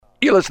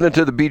You're listening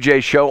to the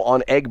BJ Show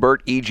on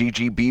Egbert,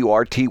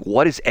 E-G-G-B-U-R-T.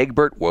 What is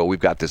Egbert? Well, we've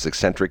got this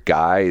eccentric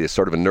guy, this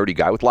sort of a nerdy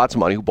guy with lots of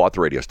money who bought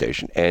the radio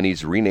station, and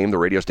he's renamed the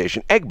radio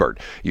station Egbert.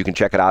 You can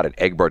check it out at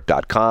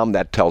egbert.com.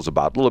 That tells a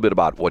little bit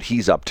about what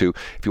he's up to.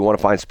 If you want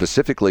to find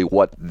specifically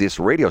what this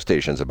radio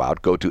station is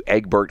about, go to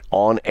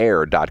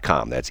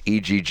egbertonair.com. That's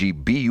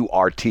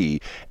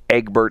E-G-G-B-U-R-T,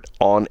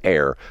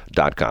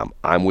 egbertonair.com.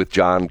 I'm with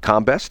John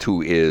Combest,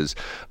 who is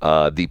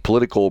the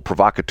political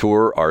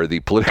provocateur, or the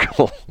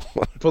political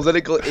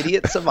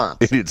idiot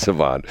savant. Idiot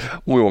savant.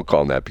 We won't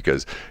call him that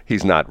because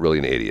he's not really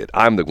an idiot.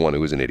 I'm the one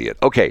who is an idiot.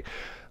 Okay,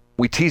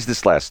 we teased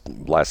this last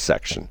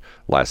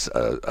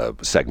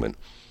segment.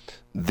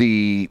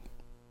 The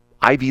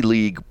Ivy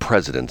League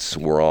presidents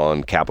were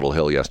on Capitol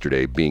Hill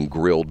yesterday being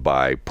grilled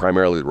by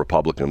primarily the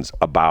Republicans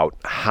about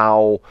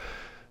how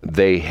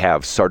they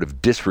have sort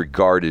of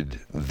disregarded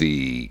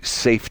the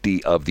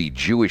safety of the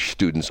Jewish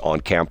students on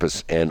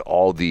campus and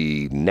all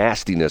the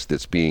nastiness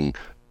that's being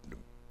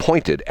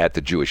pointed at the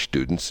Jewish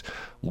students,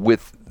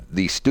 with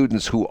the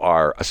students who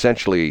are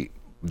essentially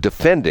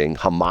defending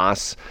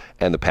Hamas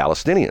and the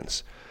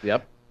Palestinians.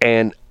 Yep.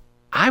 And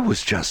I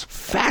was just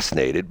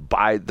fascinated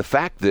by the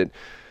fact that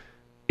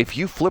if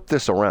you flip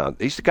this around,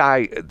 he's the guy,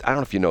 I don't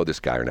know if you know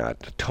this guy or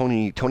not,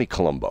 Tony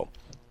Colombo.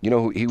 You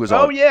know, he was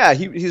on. Oh, yeah.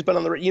 He's been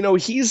on the,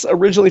 he's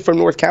originally from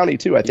North County,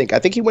 too, I think. I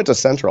think he went to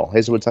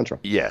Hazelwood Central.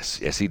 Yes,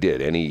 he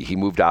did. And he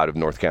moved out of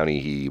North County.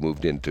 He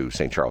moved into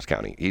St. Charles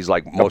County. He's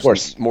like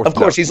most. Of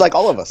course, he's like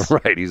all of us.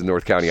 Right. He's a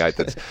North Countyite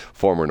that's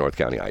former North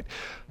Countyite.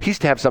 He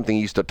used to have something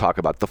he used to talk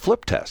about, the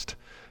flip test.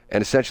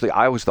 And essentially,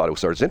 I always thought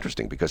it was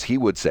interesting because he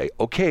would say,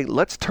 okay,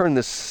 let's turn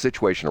this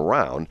situation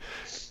around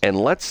and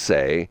let's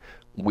say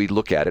we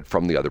look at it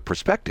from the other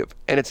perspective.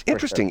 And it's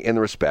interesting in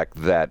the respect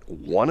that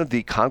one of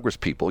the Congress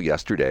people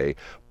yesterday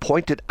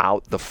pointed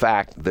out the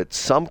fact that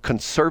some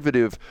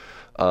conservative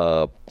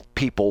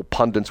people,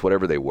 pundits,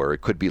 whatever they were,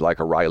 it could be like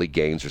a Riley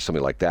Gaines or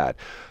something like that,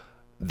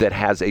 that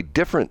has a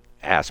different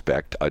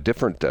aspect, a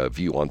different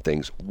view on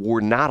things,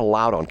 were not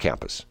allowed on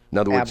campus. In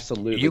other words,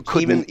 absolutely. You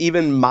couldn't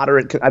even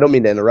moderate. I don't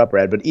mean to interrupt,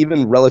 Brad, but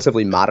even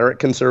relatively moderate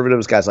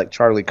conservatives, guys like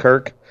Charlie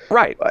Kirk,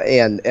 right,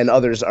 and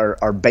others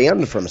are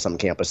banned from some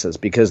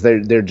campuses because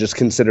they're just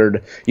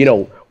considered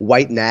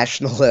white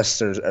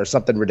nationalists or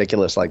something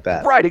ridiculous like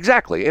that. Right,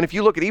 exactly. And if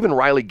you look at even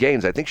Riley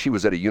Gaines, I think she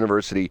was at a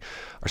university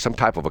or some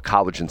type of a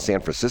college in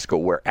San Francisco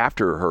where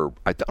after her,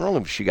 I don't know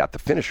if she got to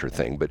finish her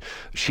thing, but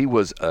she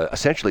was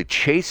essentially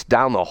chased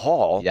down the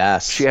hall.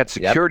 Yes. She had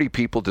security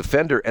people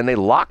defend her, and they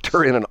locked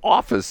her in an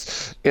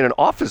office. In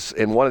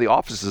one of the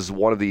offices of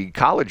one of the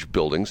college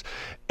buildings,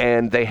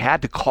 and they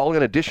had to call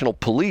in additional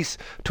police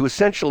to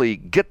essentially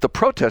get the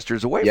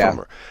protesters away from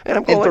her.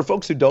 And for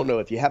folks who don't know,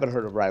 if you haven't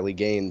heard of Riley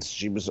Gaines,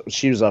 she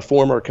was a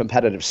former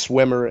competitive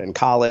swimmer in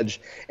college,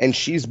 and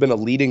she's been a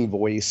leading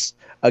voice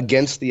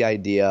against the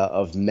idea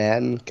of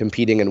men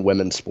competing in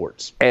women's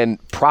sports. And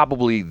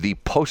probably the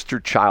poster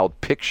child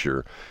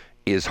picture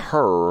is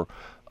her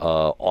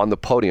on the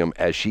podium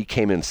as she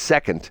came in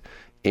second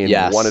in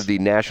one of the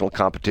national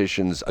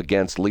competitions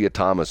against Leah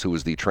Thomas, who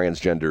was the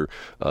transgender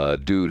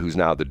dude who's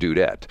now the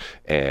dudette.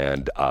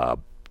 And,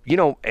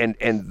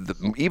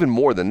 even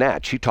more than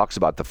that, she talks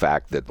about the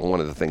fact that one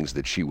of the things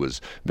that she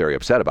was very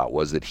upset about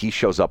was that he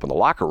shows up in the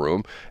locker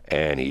room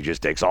and he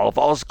just takes off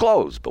all his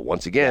clothes. But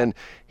once again,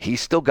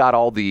 he's still got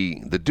all the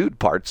dude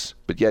parts,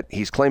 but yet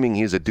he's claiming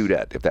he's a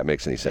dudette, if that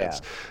makes any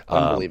sense. Yeah.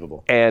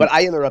 Unbelievable. But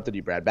I interrupted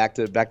you, Brad. Back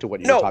to what you were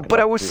talking about. No,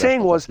 but I was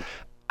saying was,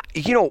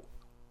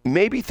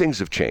 maybe things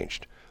have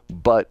changed.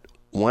 But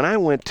when I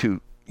went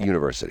to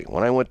university,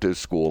 when I went to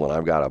school, and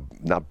I've got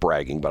not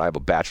bragging, but I have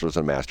a bachelor's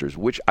and a master's,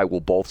 which I will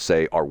both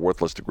say are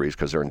worthless degrees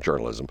because they're in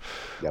journalism.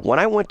 Yep. When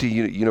I went to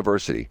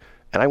university,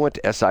 and I went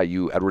to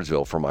SIU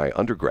Edwardsville for my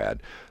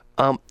undergrad,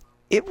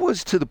 it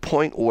was to the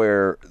point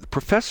where the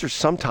professors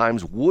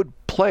sometimes would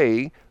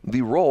play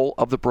the role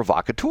of the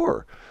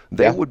provocateur.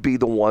 They would be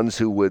the ones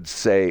who would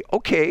say,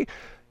 okay,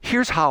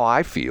 here's how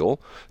I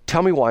feel.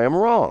 Tell me why I'm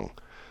wrong.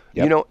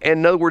 Yep.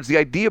 And in other words, the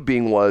idea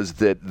being was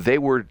that they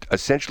were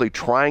essentially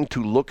trying to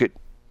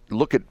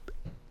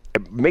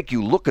make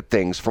you look at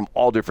things from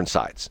all different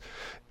sides.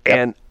 Yep.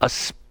 And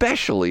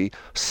especially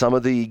some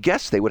of the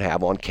guests they would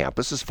have on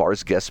campus as far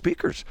as guest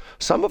speakers.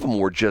 Some of them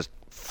were just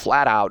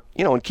flat out,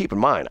 and keep in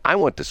mind, I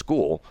went to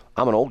school,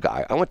 I'm an old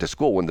guy, I went to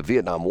school when the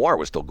Vietnam War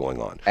was still going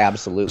on.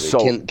 Absolutely. So,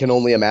 can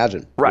only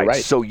imagine.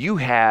 Right. So you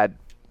had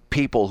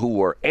people who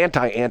were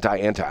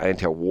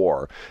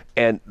anti-war,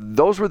 and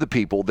those were the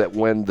people that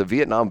when the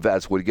Vietnam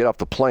vets would get off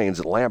the planes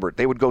at Lambert,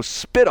 they would go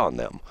spit on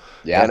them.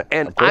 Yeah,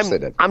 and of course they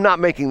did. I'm not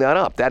making that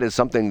up. That is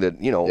something that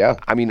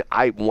I mean,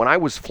 when I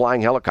was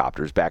flying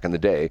helicopters back in the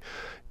day,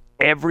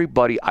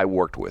 everybody I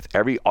worked with,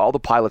 all the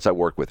pilots I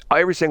worked with,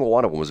 every single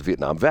one of them was a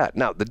Vietnam vet.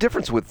 Now the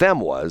difference with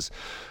them was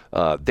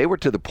they were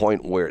to the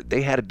point where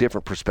they had a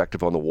different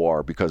perspective on the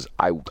war, because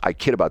I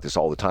kid about this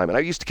all the time, and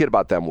I used to kid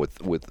about them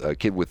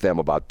with them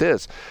about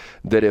this,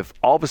 that if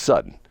all of a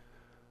sudden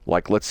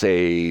like let's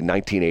say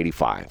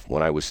 1985,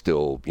 when I was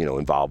still,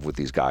 involved with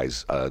these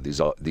guys,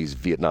 these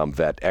Vietnam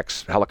vet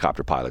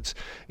ex-helicopter pilots,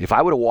 if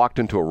I would have walked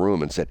into a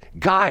room and said,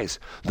 guys,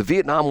 the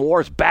Vietnam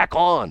War is back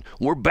on,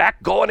 we're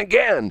back going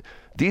again,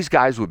 these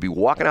guys would be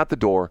walking out the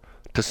door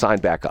to sign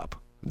back up.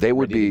 They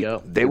would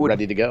They would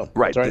ready to go.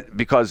 Right, That's right.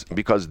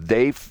 because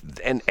they've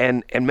and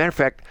matter of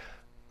fact,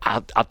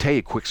 I'll tell you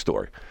a quick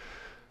story.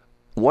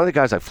 One of the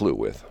guys I flew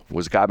with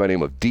was a guy by the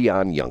name of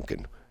Dion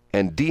Youngkin.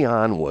 And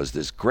Dion was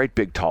this great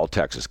big tall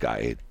Texas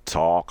guy. He'd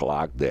talk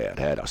like that,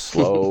 had a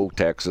slow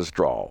Texas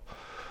drawl.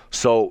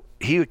 So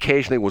he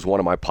occasionally was one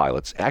of my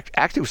pilots.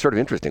 Actually, it was sort of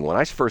interesting. When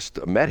I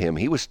first met him,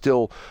 he was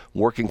still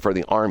working for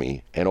the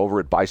Army, and over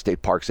at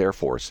Bi-State Parks Air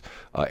Force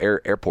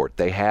Airport,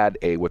 they had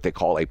what they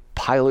call a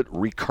pilot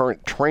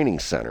recurrent training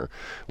center,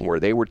 where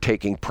they were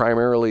taking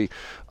primarily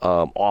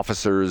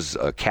officers,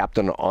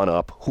 captain on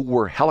up, who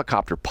were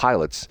helicopter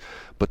pilots,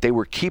 but they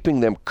were keeping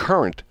them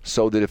current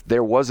so that if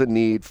there was a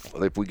need,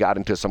 if we got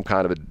into some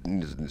kind of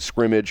a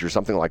scrimmage or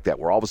something like that,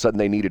 where all of a sudden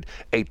they needed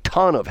a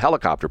ton of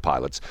helicopter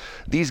pilots,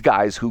 these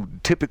guys who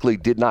typically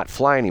did not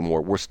fly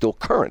anymore were still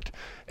current.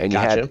 And you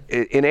Gotcha.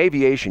 had, in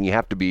aviation, you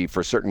have to be,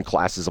 for certain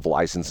classes of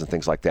license and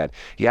things like that,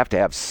 you have to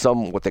have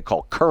some, what they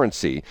call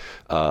currency,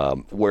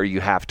 where you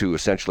have to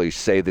essentially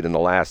say that in the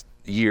last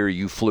year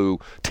you flew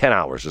 10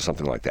 hours or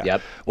something like that.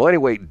 Yep. Well,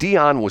 anyway,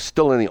 Dion was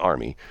still in the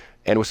Army.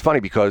 And it was funny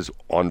because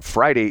on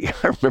Friday,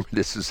 I remember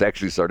this is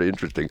actually sort of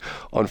interesting.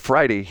 On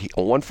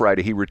one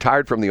Friday, he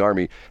retired from the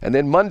Army, and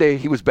then Monday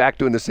he was back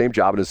doing the same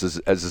job as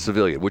a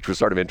civilian, which was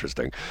sort of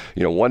interesting.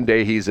 One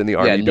day he's in the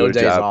Army no doing a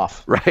days job,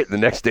 off. right? The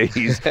next day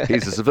he's a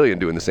civilian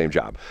doing the same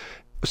job.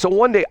 So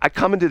one day I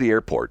come into the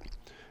airport,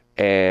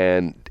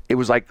 and it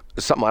was like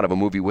something out of a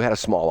movie. We had a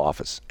small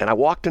office, and I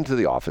walked into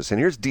the office, and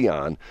here's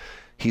Dion.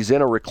 He's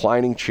in a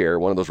reclining chair,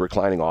 one of those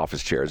reclining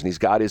office chairs, and he's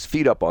got his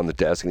feet up on the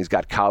desk, and he's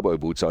got cowboy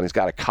boots on. He's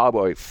got a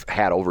cowboy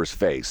hat over his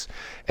face,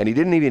 and he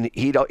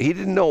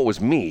didn't know it was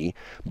me.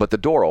 But the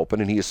door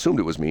opened, and he assumed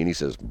it was me, and he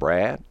says,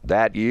 "Brad,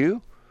 that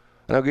you?"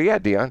 And I go, "Yeah,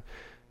 Dion."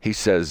 He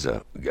says,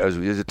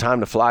 "Is it time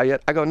to fly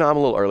yet?" I go, "No, I'm a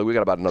little early. We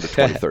got about another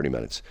 20, 30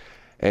 minutes."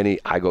 And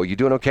I go, "You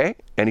doing okay?"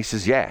 And he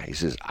says, "Yeah." He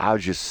says, "I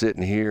was just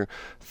sitting here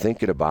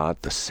thinking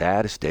about the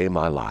saddest day of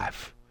my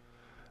life."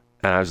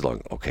 And I was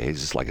like, "Okay, is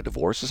this like a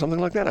divorce or something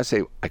like that?"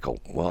 I go,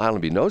 "Well, I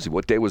don't be nosy.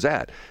 What day was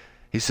that?"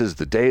 He says,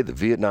 "The day the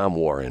Vietnam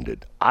War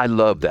ended. I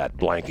love that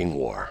blanking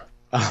war."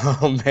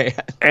 Oh, man.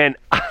 And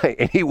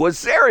he was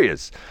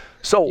serious.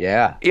 So,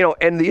 Yeah.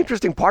 And the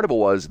interesting part of it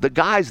was the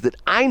guys that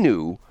I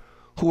knew,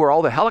 who were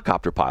all the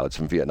helicopter pilots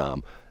from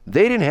Vietnam,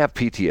 they didn't have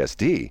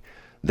PTSD.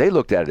 They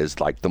looked at it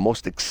as like the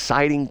most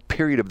exciting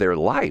period of their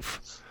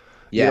life.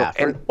 Yeah,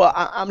 and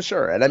I'm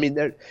sure, and I mean,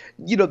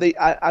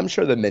 I'm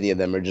sure that many of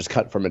them are just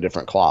cut from a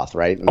different cloth,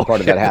 right? And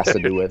part of that has to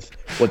do with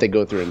what they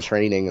go through in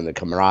training and the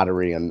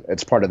camaraderie, and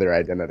it's part of their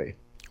identity.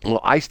 well,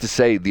 I used to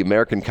say the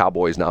American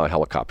cowboy is now a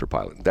helicopter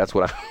pilot. That's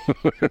what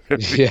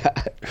Yeah.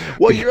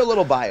 Well, you're a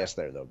little biased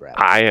there, though, Brad.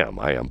 I am,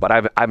 but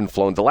I haven't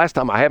flown. The last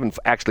time I haven't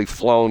actually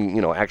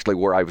flown, actually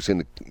where I was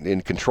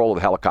in control of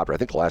the helicopter. I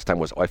think the last time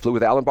was I flew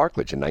with Alan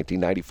Barklage in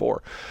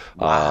 1994.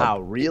 Wow,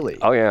 really?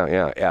 Oh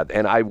yeah.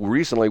 And I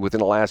recently, within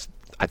the last,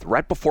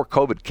 right before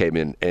COVID came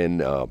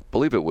in, I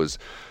believe it was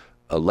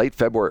late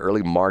February,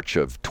 early March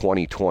of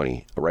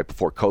 2020, right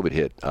before COVID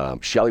hit.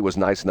 Shelley was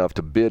nice enough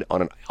to bid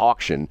on an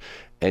auction,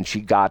 and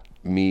she got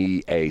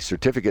me a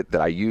certificate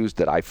that I used,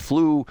 that I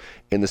flew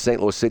in the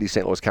St. Louis City,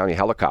 St. Louis County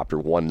helicopter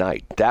one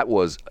night. That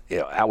was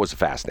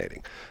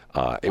fascinating.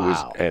 It was,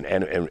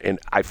 and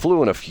I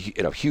flew in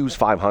a Hughes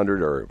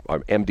 500 or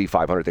MD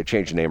 500. They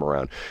changed the name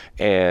around.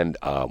 And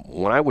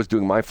when I was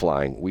doing my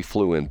flying, we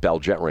flew in Bell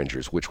Jet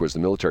Rangers, which was the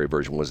military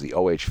version, was the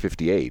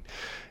OH-58.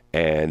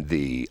 And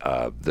the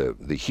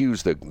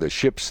Hughes, the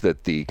ships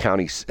that the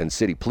county and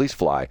city police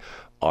fly,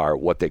 are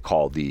what they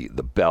call the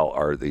Bell,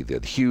 or the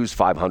Hughes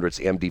 500s,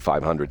 MD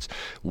 500s,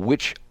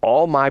 which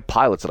all my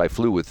pilots that I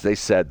flew with, they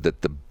said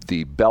that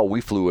the Bell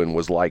we flew in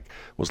was like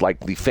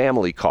the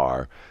family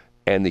car,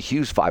 and the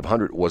Hughes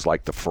 500 was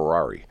like the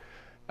Ferrari.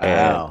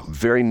 Wow. And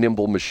very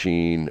nimble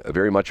machine,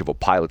 very much of a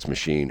pilot's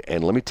machine.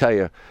 And let me tell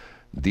you,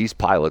 these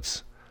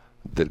pilots,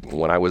 that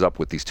when I was up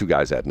with these two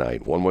guys that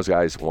night, one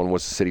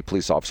was city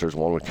police officers,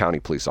 one was county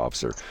police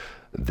officer,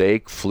 they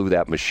flew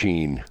that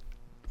machine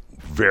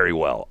very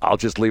well. I'll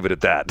just leave it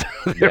at that.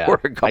 Yeah,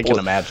 I can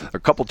imagine. A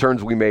couple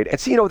turns we made. And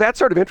see, that's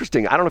sort of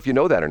interesting. I don't know if you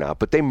know that or not,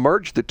 but they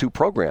merged the two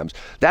programs.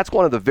 That's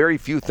one of the very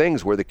few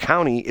things where the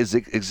county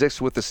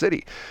exists with the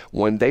city.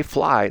 When they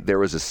fly,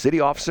 there is a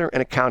city officer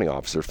and a county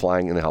officer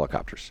flying in the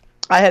helicopters.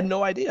 I had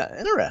no idea.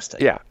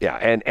 Interesting. Yeah.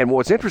 And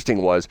what's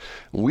interesting was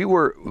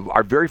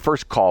our very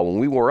first call, when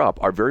we were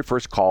up, our very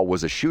first call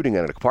was a shooting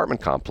at an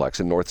apartment complex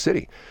in North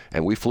City.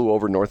 And we flew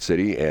over North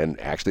City, and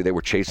actually they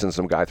were chasing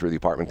some guy through the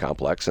apartment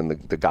complex, and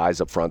the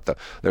guys up front,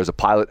 there's a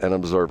pilot and an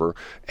observer,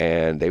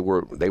 and they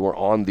were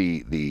on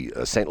the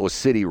St. Louis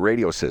City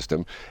radio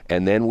system.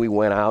 And then we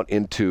went out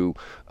into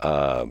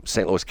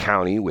St. Louis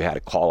County. We had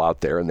a call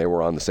out there, and they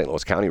were on the St.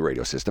 Louis County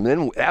radio system.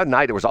 And then that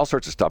night, there was all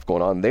sorts of stuff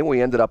going on. Then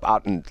we ended up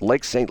out in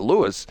Lake St.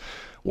 Louis,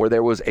 where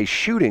there was a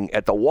shooting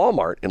at the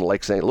Walmart in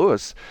Lake St.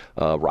 Louis,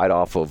 right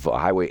off of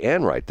Highway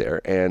N right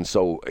there. And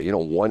so, in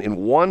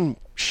one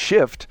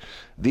shift,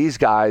 these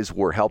guys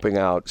were helping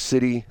out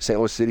St.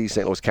 Louis City,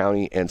 St. Louis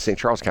County, and St.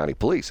 Charles County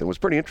Police. It was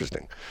pretty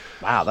interesting.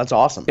 Wow, that's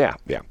awesome. Yeah.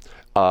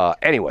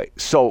 Anyway,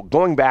 so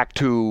going back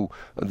to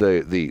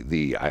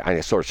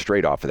I sort of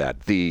straight off of that,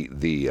 the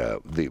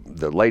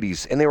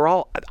ladies, and they were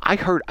all,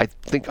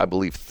 I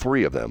believe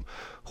 3 of them,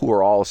 who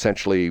are all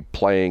essentially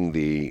playing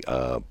the,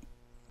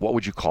 what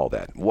would you call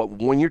that?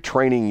 When you're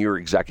training your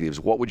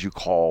executives, what would you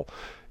call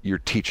you're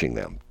teaching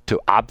them? To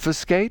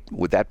obfuscate?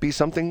 Would that be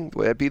something?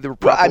 Would that be the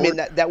proper word?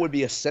 That would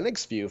be a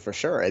cynic's view for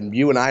sure. And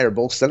you and I are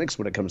both cynics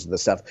when it comes to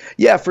this stuff.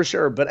 Yeah, for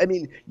sure. But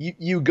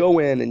you go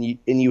in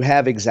and you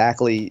have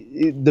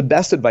exactly the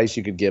best advice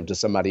you could give to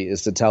somebody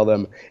is to tell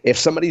them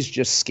if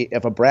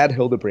a Brad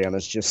Hildebrand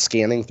is just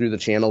scanning through the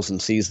channels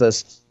and sees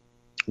this,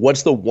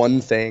 what's the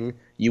one thing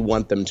you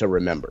want them to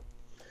remember?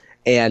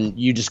 And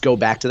you just go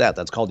back to that.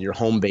 That's called your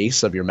home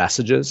base of your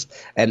messages.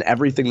 And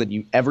every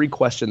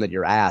question that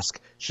you're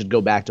asked should go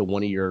back to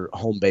one of your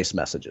home base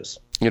messages.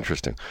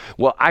 Interesting.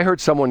 Well, I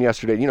heard someone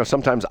yesterday,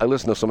 sometimes I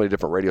listen to so many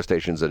different radio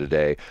stations in a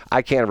day.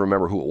 I can't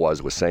remember who it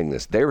was saying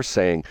this. They were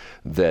saying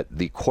that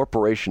the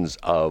corporations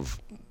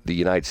of the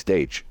United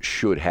States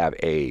should have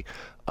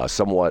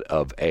somewhat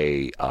of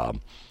a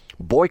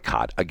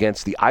boycott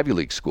against the Ivy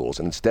League schools,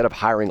 and instead of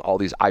hiring all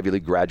these Ivy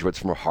League graduates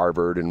from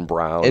Harvard and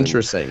Brown and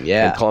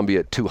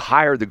Columbia, to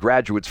hire the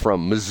graduates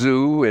from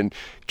Mizzou and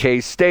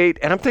K-State.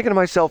 And I'm thinking to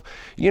myself,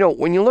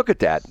 when you look at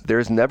that,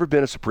 there's never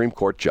been a Supreme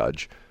Court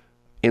judge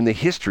in the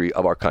history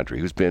of our country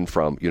who's been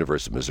from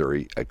University of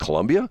Missouri at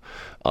Columbia,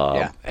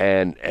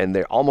 and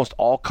they almost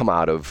all come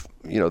out of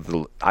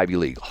the Ivy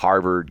League,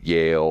 Harvard,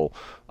 Yale,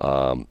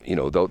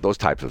 those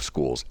types of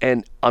schools.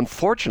 And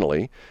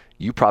unfortunately,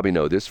 you probably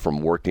know this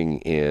from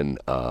working in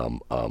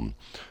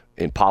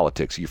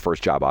politics, your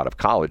first job out of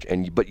college,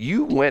 but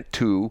you went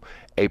to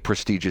a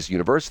prestigious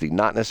university,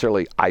 not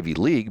necessarily Ivy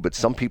League, but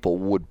some people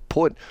would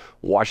put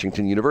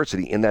Washington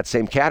University in that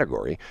same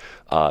category.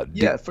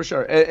 For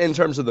sure. In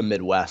terms of the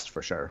Midwest,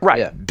 for sure. Right.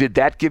 Yeah. Did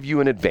that give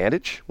you an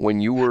advantage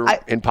when you were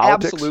in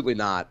politics? Absolutely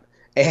not.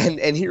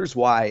 And here's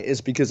why,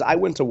 is because I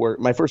went to work.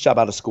 My first job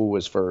out of school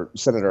was for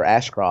Senator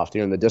Ashcroft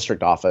here in the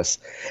district office.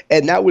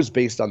 And that was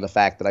based on the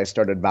fact that I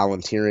started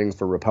volunteering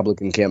for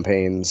Republican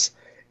campaigns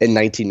in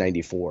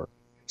 1994.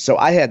 So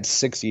I had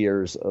 6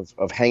 years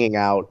of hanging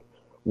out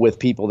with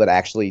people that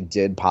actually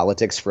did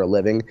politics for a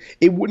living.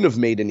 It wouldn't have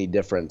made any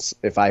difference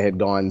if I had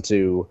gone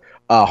to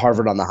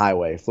Harvard on the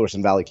Highway,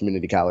 Florissant Valley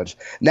Community College.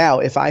 Now,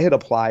 if I had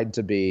applied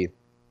to be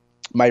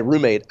my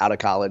roommate out of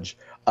college,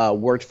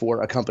 worked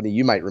for a company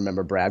you might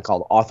remember, Brad,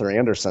 called Arthur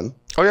Anderson.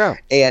 Oh, yeah.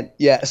 And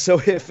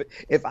so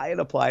if I had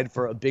applied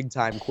for a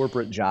big-time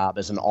corporate job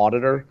as an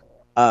auditor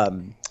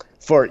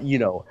for,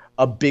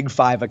 a Big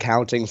Five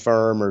accounting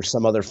firm or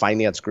some other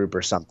finance group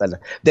or something,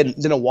 then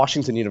a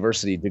Washington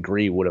University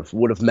degree would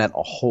have meant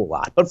a whole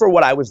lot. But for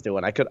what I was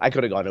doing, I could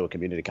have gone to a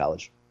community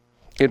college.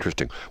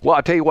 Interesting. Well,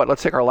 I'll tell you what,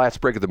 let's take our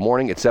last break of the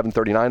morning at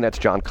 7:39. That's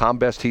John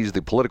Combest. He's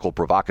the political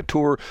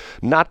provocateur,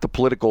 not the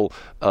political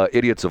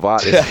idiot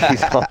savant, as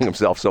he's calling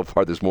himself so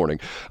far this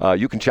morning.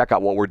 You can check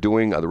out what we're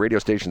doing. The radio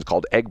station is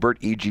called Egbert,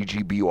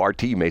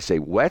 Eggburt. You may say,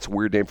 well, that's a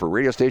weird name for a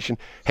radio station.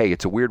 Hey,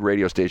 it's a weird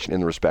radio station in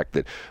the respect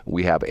that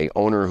we have a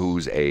owner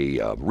who's a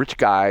rich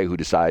guy who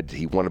decided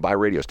he wanted to buy a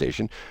radio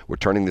station. We're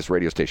turning this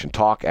radio station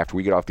talk. After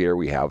we get off the air,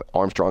 we have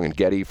Armstrong and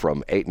Getty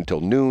from 8 until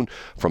noon.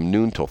 From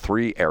noon till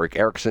 3, Eric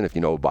Erickson, if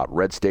you know about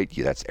Red State,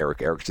 that's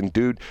Eric Erickson,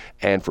 dude.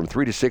 And from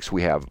 3 to 6,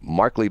 we have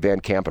Markley,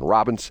 Van Camp, and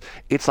Robbins.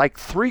 It's like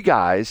 3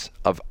 guys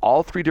of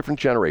all 3 different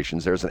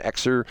generations. There's an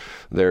Xer,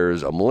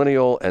 there's a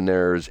millennial, and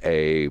there's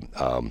a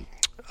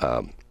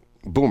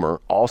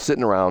boomer, all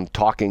sitting around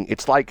talking.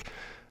 It's like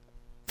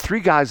 3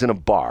 guys in a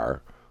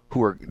bar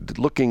who are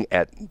looking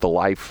at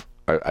life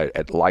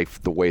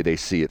the way they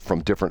see it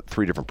from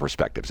 3 different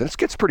perspectives. And it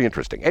gets pretty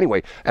interesting.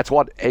 Anyway, that's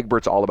what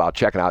Egbert's all about.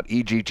 Check it out,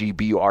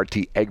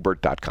 Eggburt,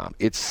 Egbert.com.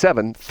 It's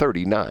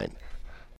 7:39.